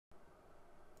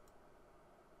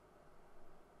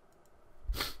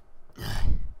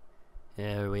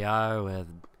Here we are with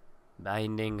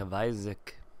Binding of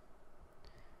Isaac.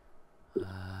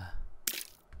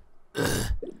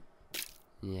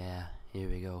 Yeah, here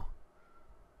we go.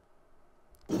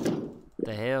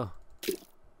 The hell?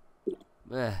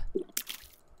 The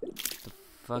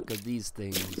fuck are these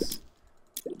things?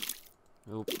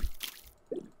 Nope.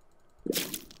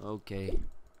 Okay.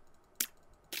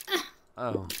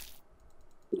 Oh.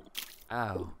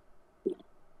 Ow.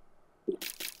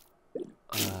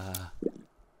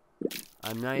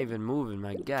 I'm not even moving,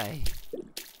 my guy.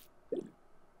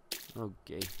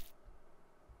 Okay.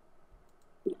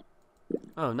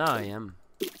 Oh, now I am.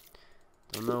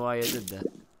 Don't know why I did that.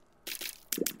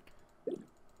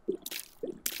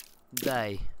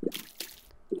 Die.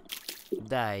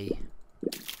 Die.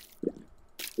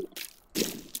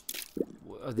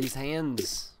 What are these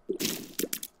hands?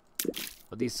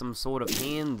 Are these some sort of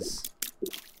hands?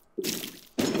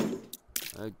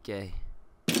 Okay.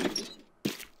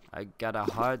 I got a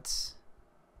heart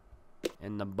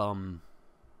and a bum.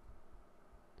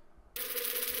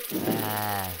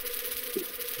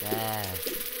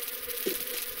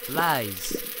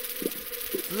 Flies.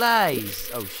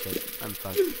 Flies. Oh shit, I'm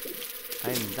fucked.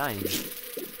 I am dying.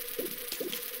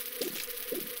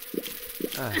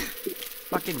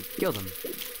 Fucking kill them.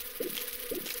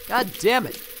 God damn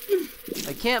it.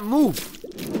 I can't move.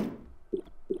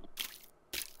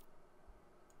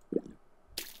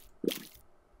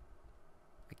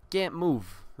 I can't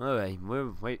move. Alright,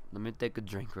 wait, let me take a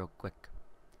drink real quick.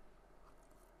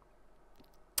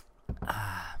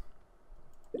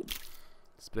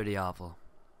 It's pretty awful.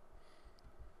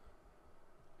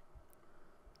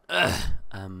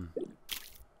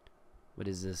 What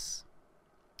is this?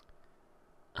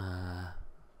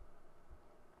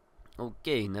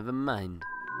 Okay, never mind.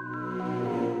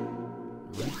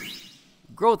 What?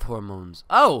 Growth hormones.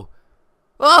 Oh!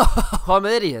 Oh, I'm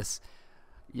hideous.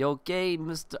 You okay,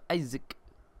 Mr. Isaac?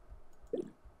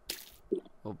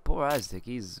 Oh, poor Isaac.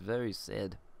 He's very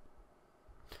sad.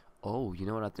 Oh, you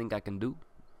know what I think I can do?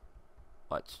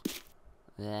 Watch.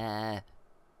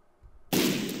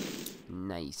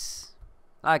 Nice.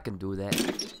 I can do that.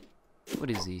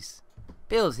 What is these?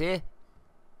 Pills here.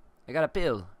 I got a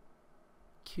pill.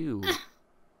 Q.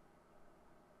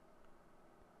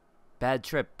 Bad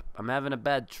trip. I'm having a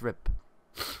bad trip.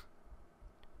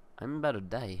 I'm about to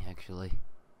die, actually.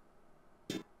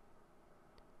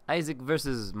 Isaac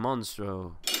versus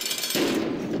Monstro.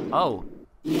 Oh.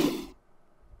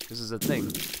 This is a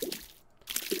thing.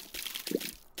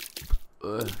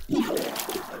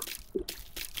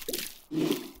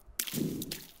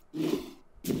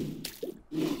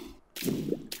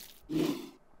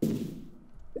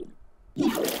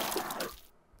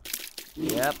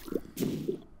 Yep.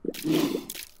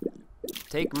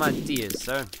 Take my tears,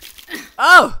 sir.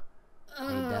 Oh! He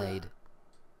died.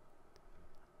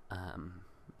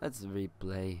 Let's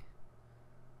replay.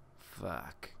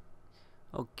 Fuck.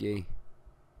 Okay.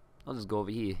 I'll just go over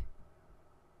here.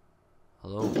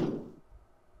 Hello?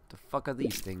 The fuck are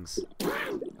these things?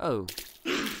 Oh.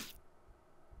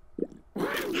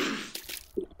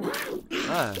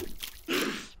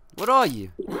 What are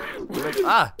you? You're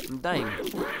like, I'm dying.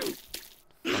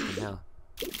 Fucking hell.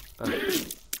 Oh.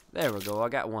 There we go, I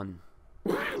got one.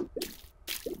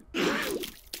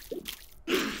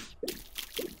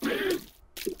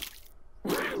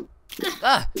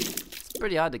 It's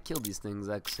pretty hard to kill these things,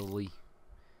 actually.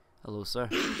 Hello, sir.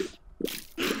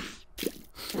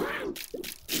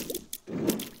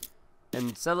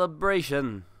 In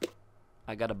celebration,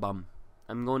 I got a bum.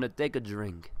 I'm going to take a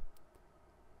drink.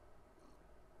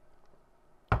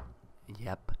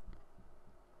 Yep.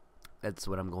 That's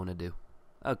what I'm going to do.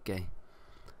 Okay.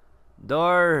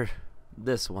 Door.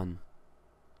 This one.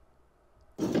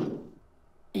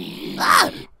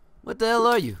 What the hell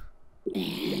are you?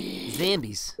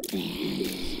 Zombies.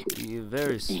 You're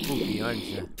very spooky, aren't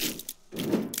you?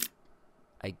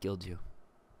 I killed you.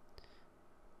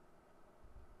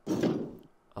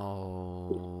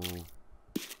 Oh.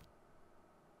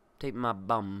 Take my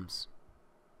bums.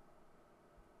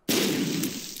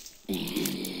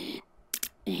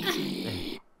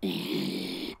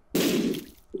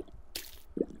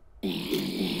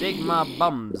 Take my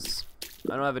bums.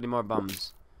 I don't have any more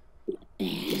bums.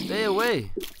 Stay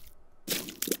away.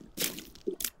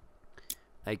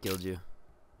 I killed you.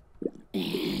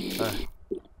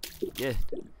 Yeah.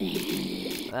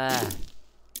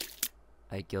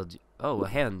 I killed you. Oh, a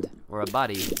hand or a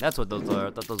body. That's what those are.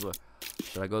 I thought those were.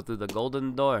 Should I go through the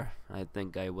golden door? I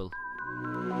think I will.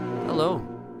 Hello.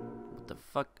 What the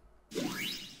fuck?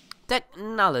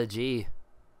 Technology.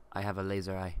 I have a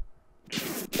laser eye.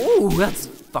 Oh, that's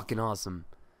fucking awesome.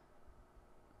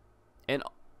 And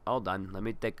hold on, let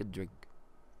me take a drink.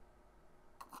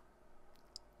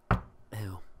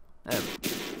 Ew.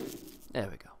 There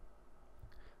we go.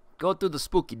 Go through the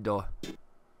spooky door.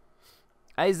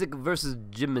 Isaac versus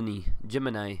Gemini.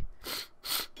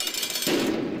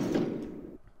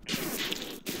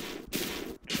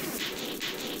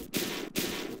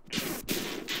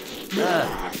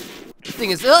 The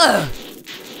thing is,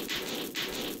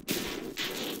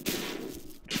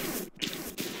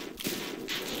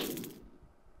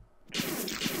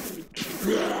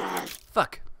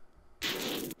 fuck.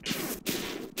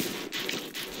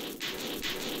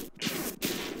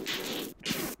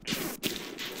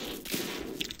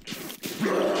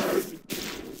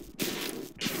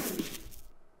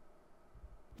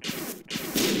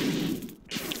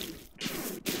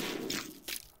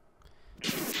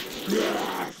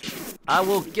 I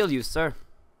will kill you, sir.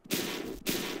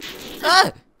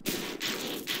 Ah!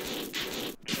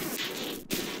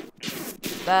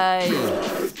 Die.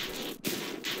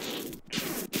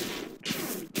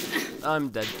 I'm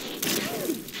dead.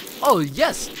 Oh,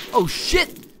 yes. Oh,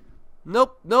 shit.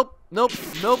 Nope, nope, nope,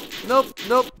 nope, nope,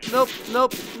 nope, nope,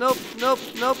 nope, nope, nope,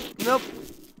 nope, nope.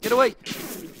 Get away.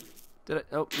 Did I?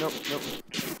 Nope, nope, nope.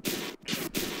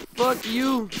 Fuck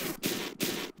you.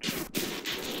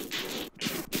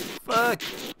 Fuck.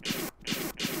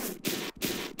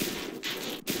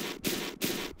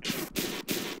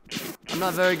 I'm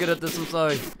not very good at this, I'm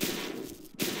sorry.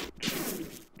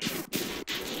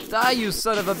 Die, you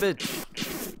son of a bitch.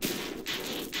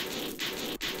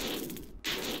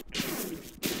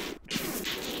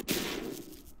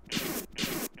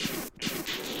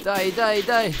 Die, die,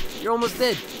 die. You're almost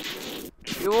dead.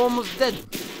 You're almost dead.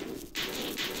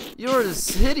 You're this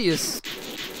hideous.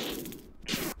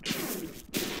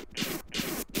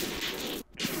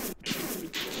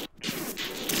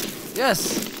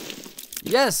 Yes!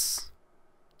 Yes!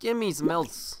 Give me some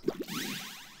else.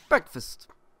 Breakfast.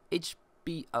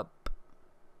 HP up.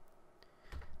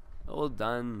 Hold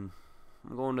on.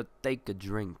 I'm going to take a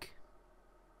drink.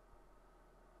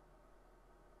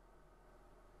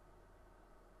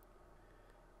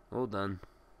 Hold on.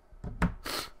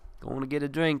 Going to get a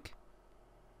drink.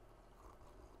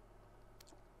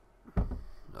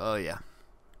 Oh yeah.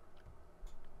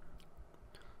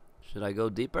 Should I go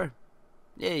deeper?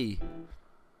 Yay!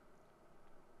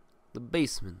 The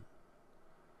basement.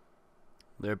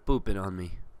 They're pooping on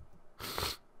me.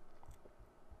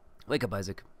 Wake up,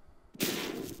 Isaac.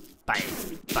 Bye.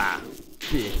 Bah.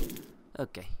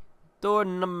 Okay. Door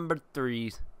number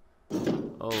 3.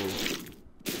 Oh.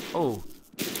 Oh.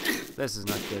 This is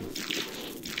not good.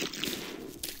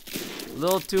 A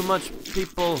little too much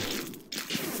people.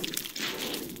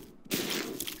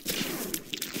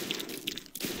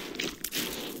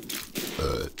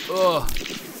 Oh.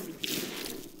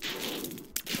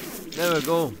 There we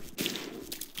go.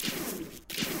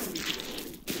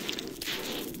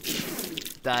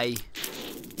 Die.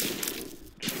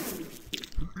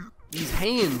 These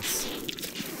hands.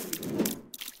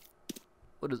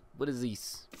 What is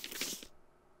these?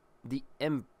 The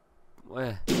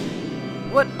what?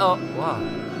 Oh, wow.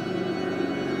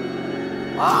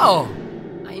 Oh,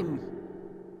 I'm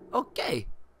okay.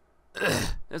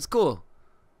 That's cool.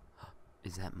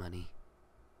 Is that money?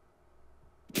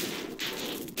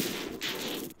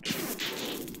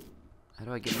 How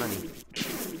do I get money?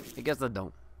 I guess I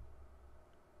don't.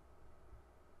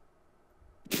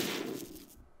 I'm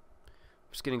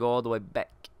just gonna go all the way back.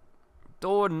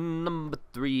 Door number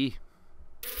 3.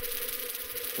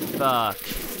 Fuck.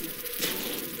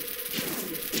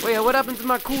 Wait, what happened to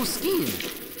my cool skin?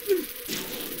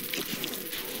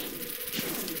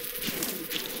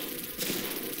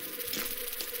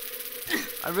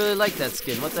 I really like that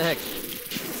skin. What the heck?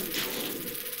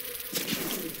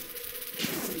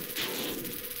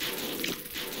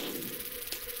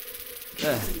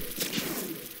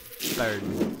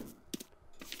 Burn.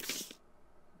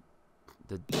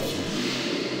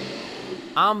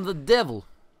 I'm the devil.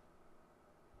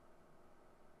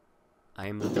 I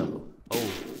am the devil.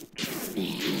 Oh.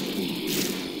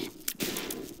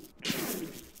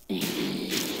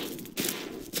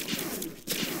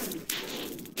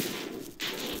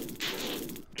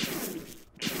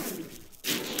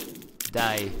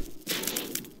 Die.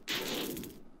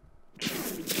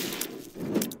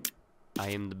 I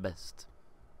am the best.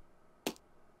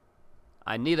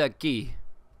 I need a key.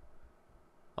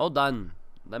 Hold on.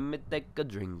 Let me take a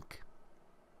drink.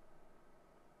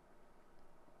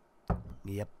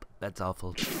 Yep, that's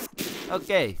awful.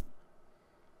 Okay.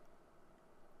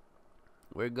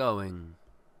 We're going.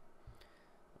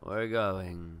 We're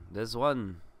going. This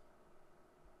one.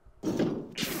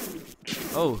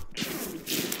 Oh.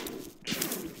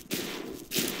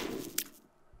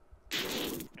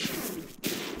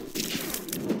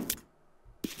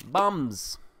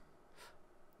 Bums.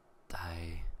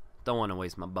 Die. Don't want to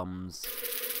waste my bums.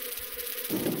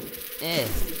 Eh.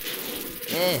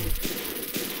 Eh.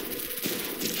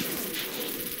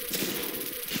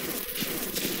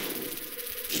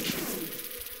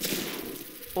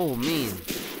 Oh, man.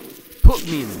 Put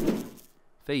me in.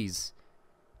 Phase.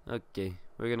 Okay,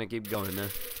 we're gonna keep going now.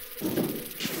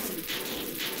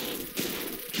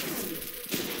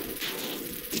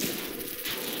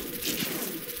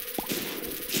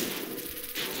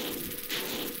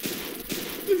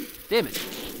 Damn it.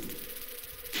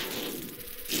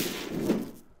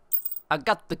 I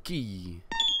got the key.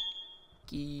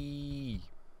 Key.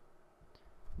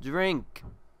 Drink.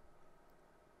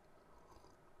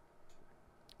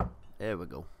 There we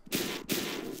go.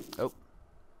 Oh.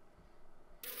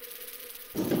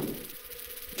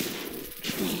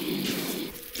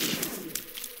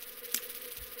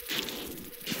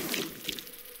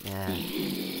 Yeah.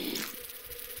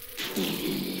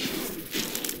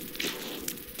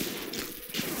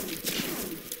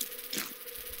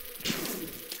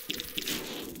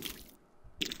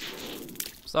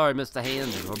 Sorry, Mr.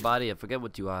 Hand or body, I forget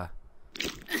what you are.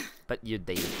 But you're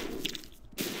dead.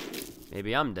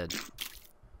 Maybe I'm dead.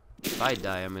 If I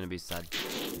die, I'm gonna be sad.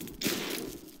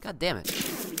 God damn it.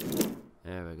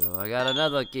 There we go. I got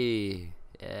another key.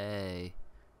 Yay.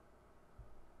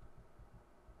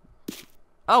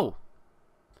 Oh!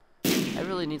 I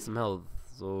really need some health,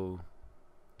 so...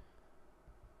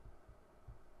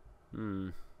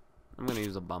 I'm gonna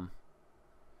use a bum.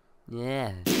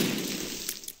 Yeah.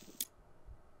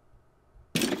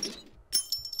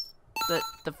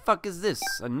 The fuck is this?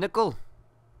 A nickel?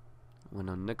 I want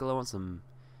a nickel, I want some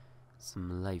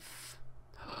life.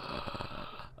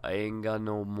 I ain't got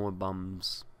no more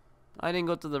bums. I didn't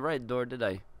go to the right door, did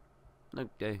I?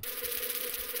 Okay.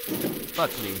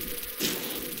 Fuck me.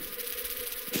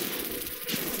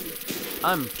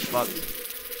 I'm fucked.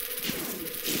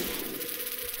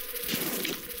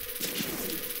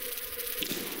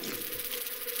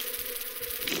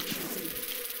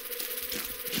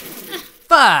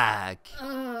 Fuck!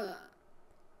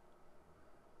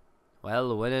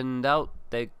 Well, when in doubt,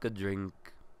 take a drink.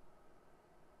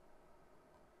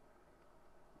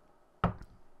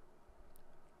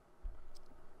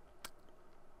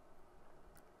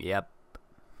 Yep.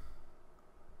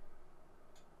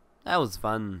 That was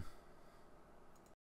fun.